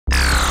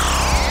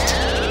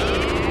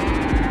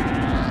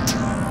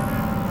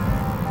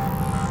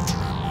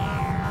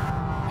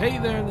Hey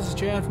there, this is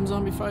Chad from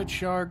Zombie Fight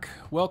Shark.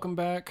 Welcome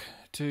back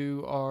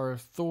to our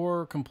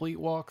Thor complete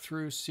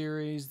walkthrough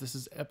series. This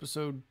is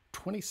episode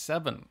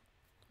 27.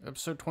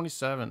 Episode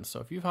 27. So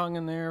if you've hung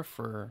in there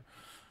for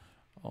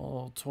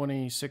all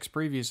 26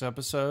 previous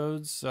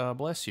episodes,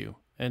 bless you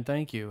and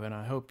thank you. And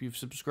I hope you've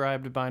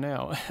subscribed by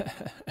now.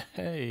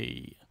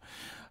 Hey.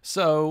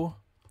 So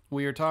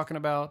we are talking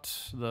about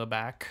the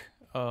back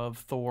of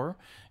Thor,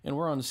 and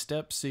we're on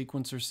step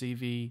sequencer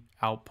CV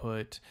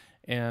output.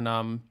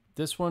 And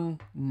this one,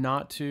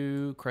 not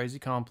too crazy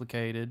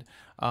complicated.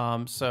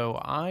 So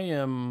I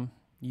am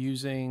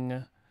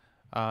using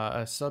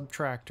a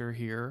subtractor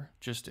here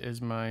just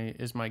as my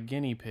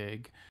guinea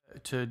pig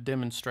to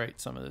demonstrate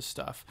some of this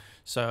stuff.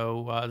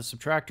 So the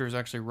subtractor is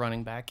actually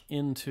running back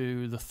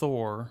into the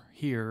Thor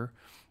here,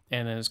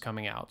 and then it's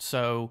coming out.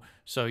 So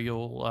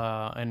you'll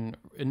and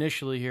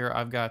initially here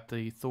I've got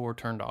the Thor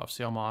turned off.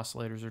 See how my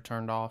oscillators are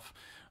turned off.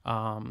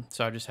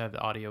 So I just have the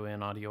audio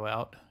in, audio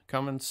out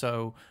coming.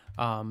 So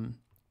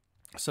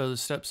the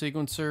step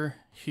sequencer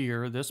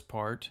here, this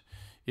part,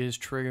 is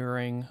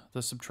triggering the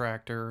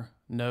subtractor.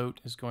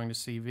 Note is going to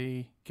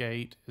CV.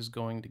 Gate is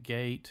going to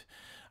gate.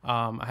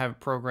 I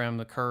haven't programmed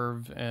the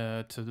curve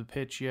to the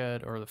pitch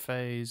yet, or the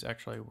phase.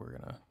 Actually, we're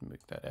going to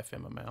make that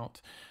FM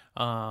amount.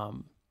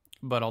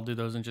 But I'll do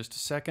those in just a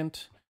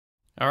second.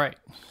 All right,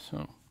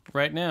 so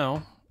right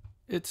now,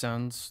 it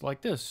sounds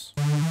like this.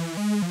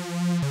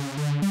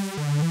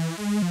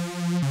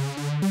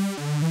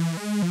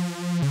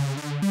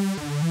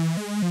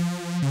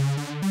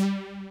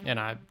 And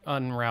I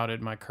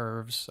unrouted my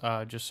curves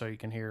just so you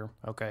can hear.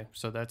 Okay,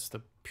 so that's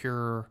the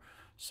pure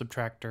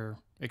subtractor,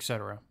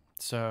 etc.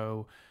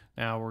 So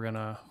now we're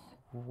gonna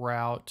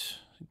route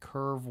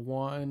curve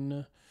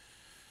 1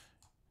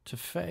 to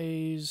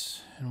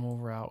phase, and we'll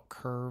route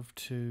curve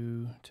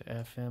 2 to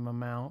FM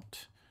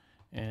amount,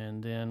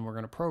 and then we're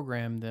gonna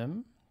program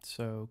them.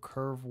 So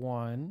curve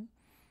 1,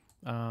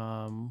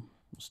 we'll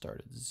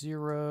start at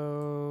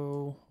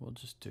 0. We'll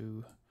just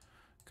do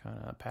kind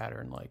of a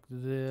pattern like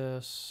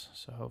this,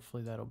 so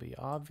hopefully that'll be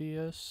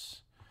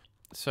obvious.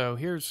 So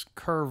here's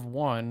curve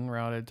 1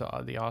 routed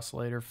to the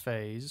oscillator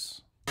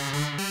phase.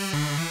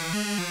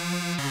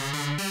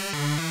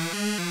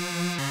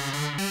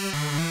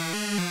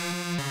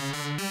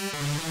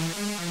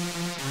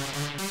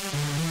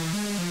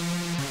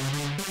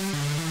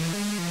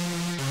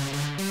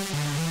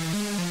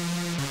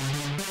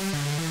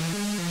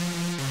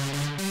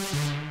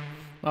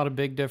 Not a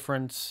big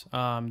difference,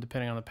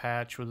 depending on the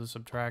patch with the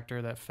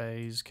subtractor. That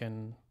phase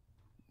can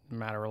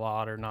matter a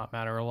lot or not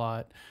matter a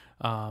lot.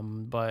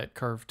 But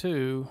curve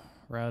 2,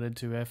 routed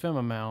to FM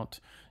amount,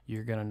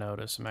 you're going to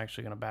notice I'm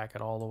actually going to back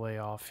it all the way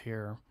off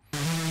here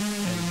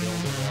and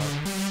build it up.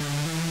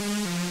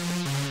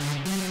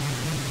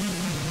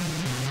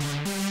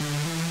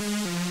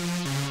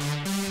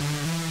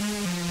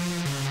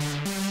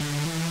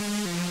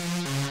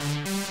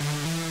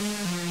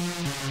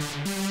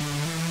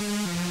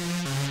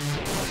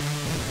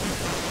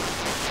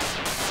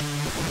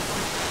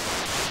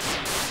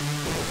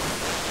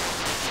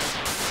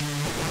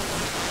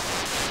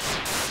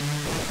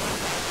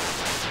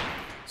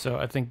 So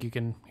I think you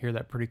can hear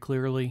that pretty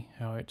clearly,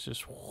 how it's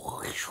just,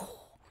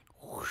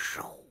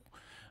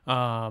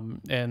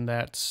 and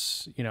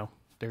that's, you know,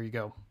 there you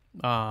go.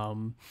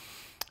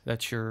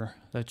 That's your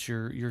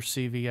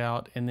CV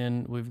out, and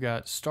then we've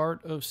got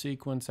start of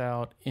sequence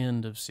out,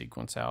 end of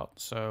sequence out.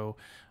 So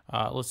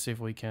let's see if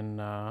we can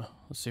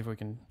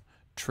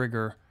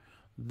trigger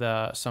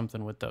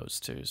something with those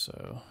two.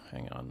 So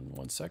hang on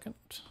one second.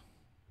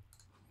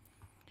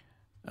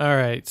 All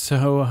right,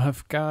 so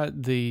I've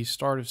got the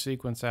start of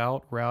sequence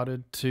out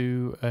routed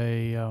to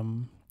a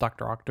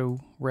Dr.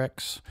 Octo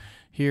Rex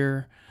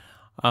here,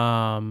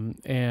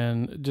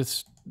 and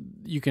just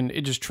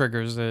it just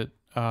triggers it.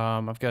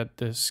 I've got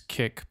this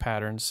kick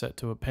pattern set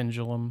to a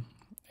pendulum,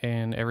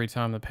 and every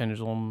time the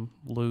pendulum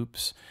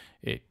loops,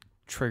 it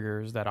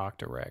triggers that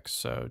Octo Rex.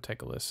 So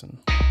take a listen.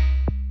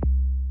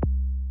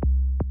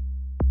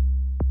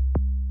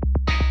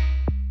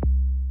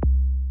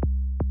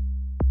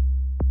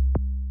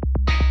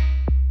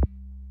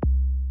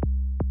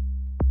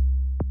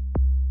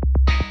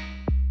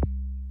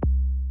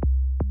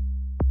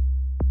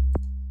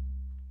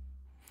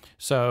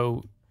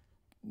 So,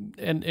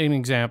 an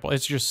example,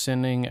 it's just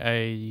sending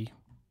a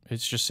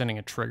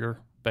trigger,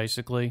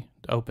 basically.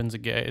 It opens a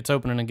gate. It's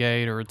opening a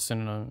gate, or it's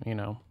sending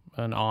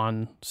an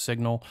on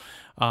signal,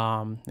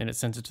 and it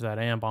sends it to that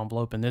amp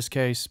envelope in this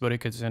case. But it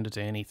could send it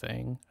to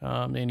anything,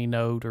 any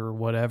note or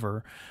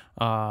whatever.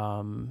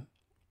 Let me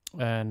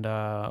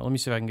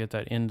see if I can get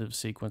that end of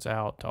sequence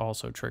out to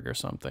also trigger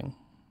something.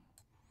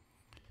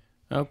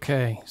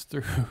 Okay,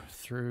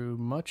 through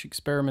much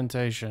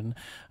experimentation,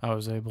 I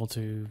was able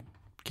to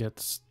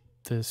get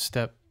the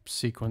step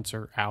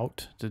sequencer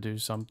out to do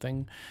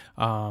something,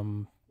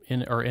 end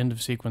of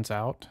sequence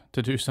out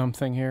to do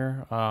something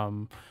here,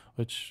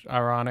 which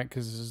ironic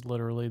because this is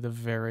literally the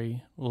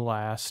very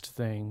last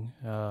thing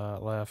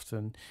left.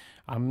 And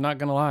I'm not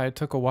gonna lie, it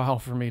took a while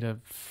for me to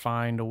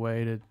find a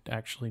way to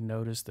actually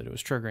notice that it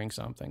was triggering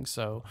something.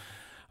 So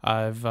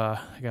I've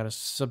got a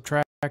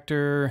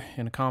subtractor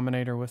and a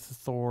combinator with the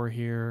Thor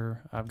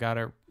here. I've got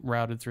it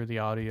routed through the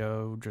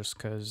audio just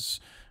because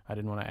I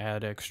didn't want to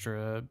add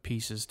extra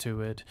pieces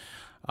to it.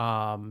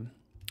 So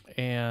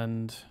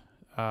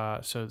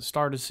the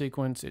started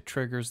sequence, it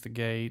triggers the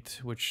gate,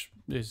 which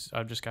is,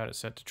 I've just got it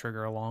set to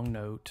trigger a long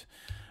note.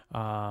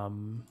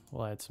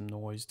 We'll add some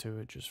noise to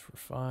it just for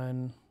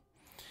fun.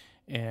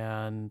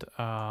 And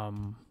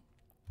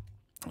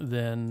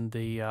then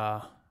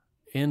the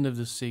end of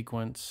the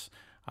sequence,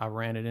 I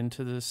ran it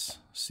into this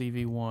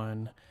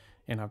CV1,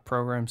 and I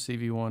programmed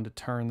CV1 to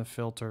turn the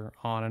filter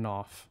on and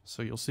off.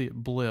 So you'll see it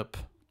blip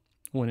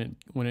when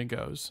it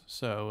goes.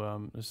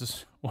 So this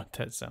is what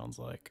that sounds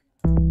like.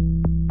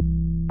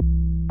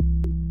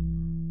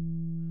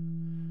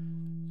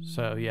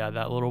 So yeah,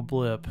 that little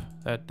blip,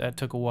 that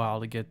took a while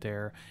to get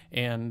there,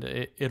 and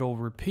it'll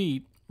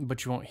repeat,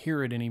 but you won't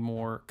hear it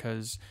anymore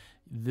because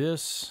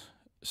this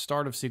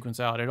start of sequence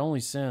out, it only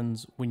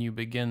sends when you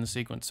begin the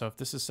sequence. So if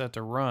this is set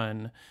to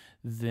run,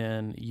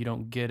 then you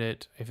don't get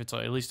it. If it's,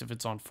 at least if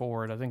it's on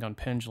forward, I think on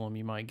pendulum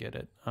you might get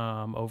it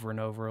over and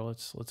over.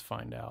 Let's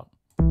find out.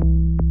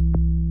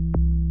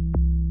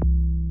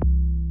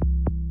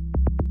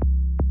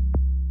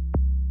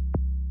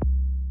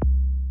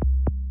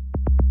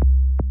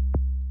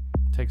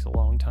 Takes a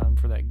long time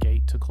for that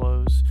gate to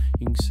close.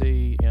 You can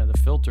see, the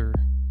filter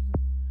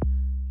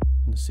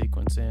and the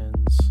sequence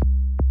ends,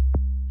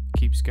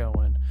 keeps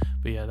going.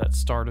 But yeah, that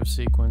start of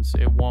sequence,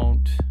 it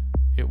won't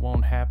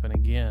happen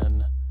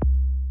again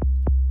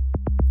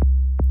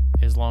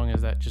as long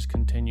as that just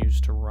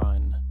continues to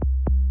run.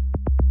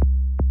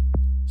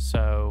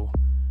 So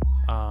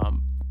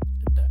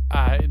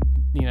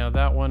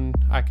that one,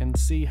 I can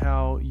see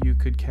how you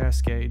could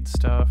cascade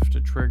stuff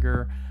to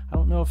trigger. I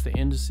don't know if the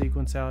end of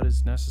sequence out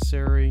is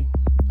necessary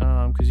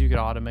because you could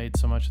automate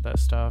so much of that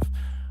stuff,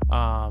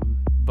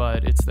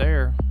 but it's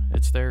there.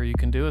 You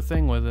can do a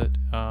thing with it.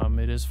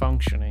 It is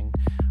functioning,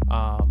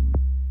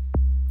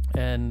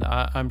 and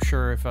I'm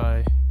sure if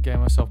I gave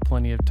myself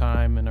plenty of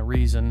time and a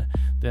reason,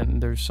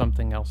 then there's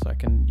something else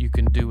you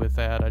can do with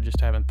that. I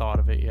just haven't thought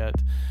of it yet,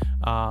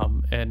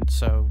 and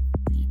so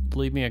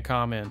leave me a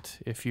comment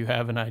if you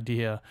have an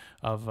idea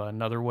of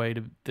another way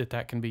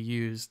that can be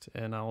used,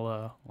 and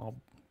I'll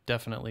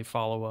definitely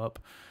follow up,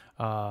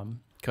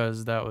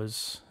 because that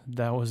was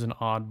an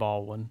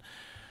oddball one.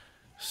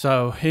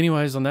 So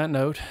anyways, on that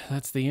note,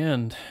 that's the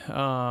end.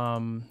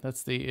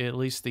 That's at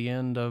least the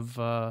end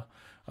of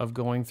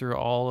going through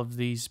all of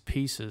these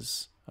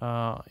pieces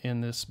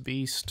in this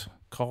beast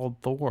called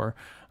Thor.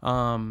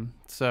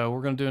 So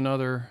we're going to do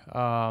another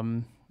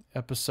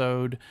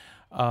episode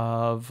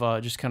of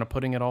just kind of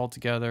putting it all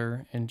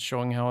together and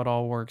showing how it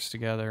all works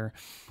together,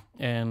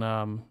 and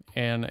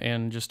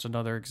just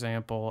another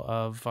example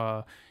of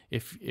I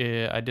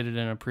did it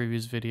in a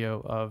previous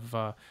video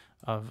of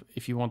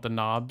if you want the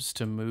knobs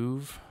to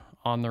move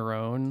on their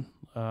own,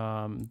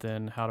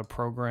 then how to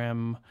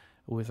program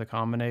with a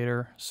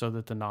combinator so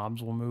that the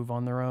knobs will move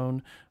on their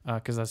own,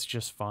 because that's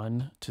just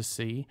fun to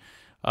see,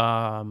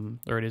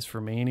 or it is for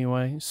me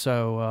anyway.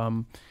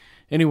 So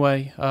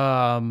anyway,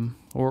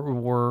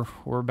 we're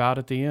about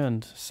at the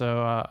end,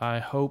 so I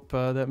hope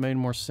that made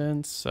more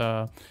sense.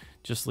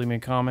 Just leave me a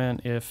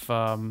comment if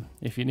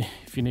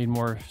you need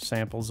more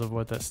samples of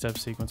what that step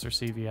sequence or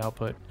CV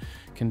output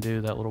can do,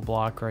 that little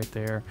block right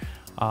there.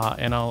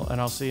 And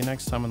I'll see you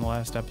next time in the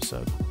last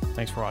episode.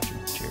 Thanks for watching.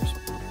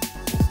 Cheers.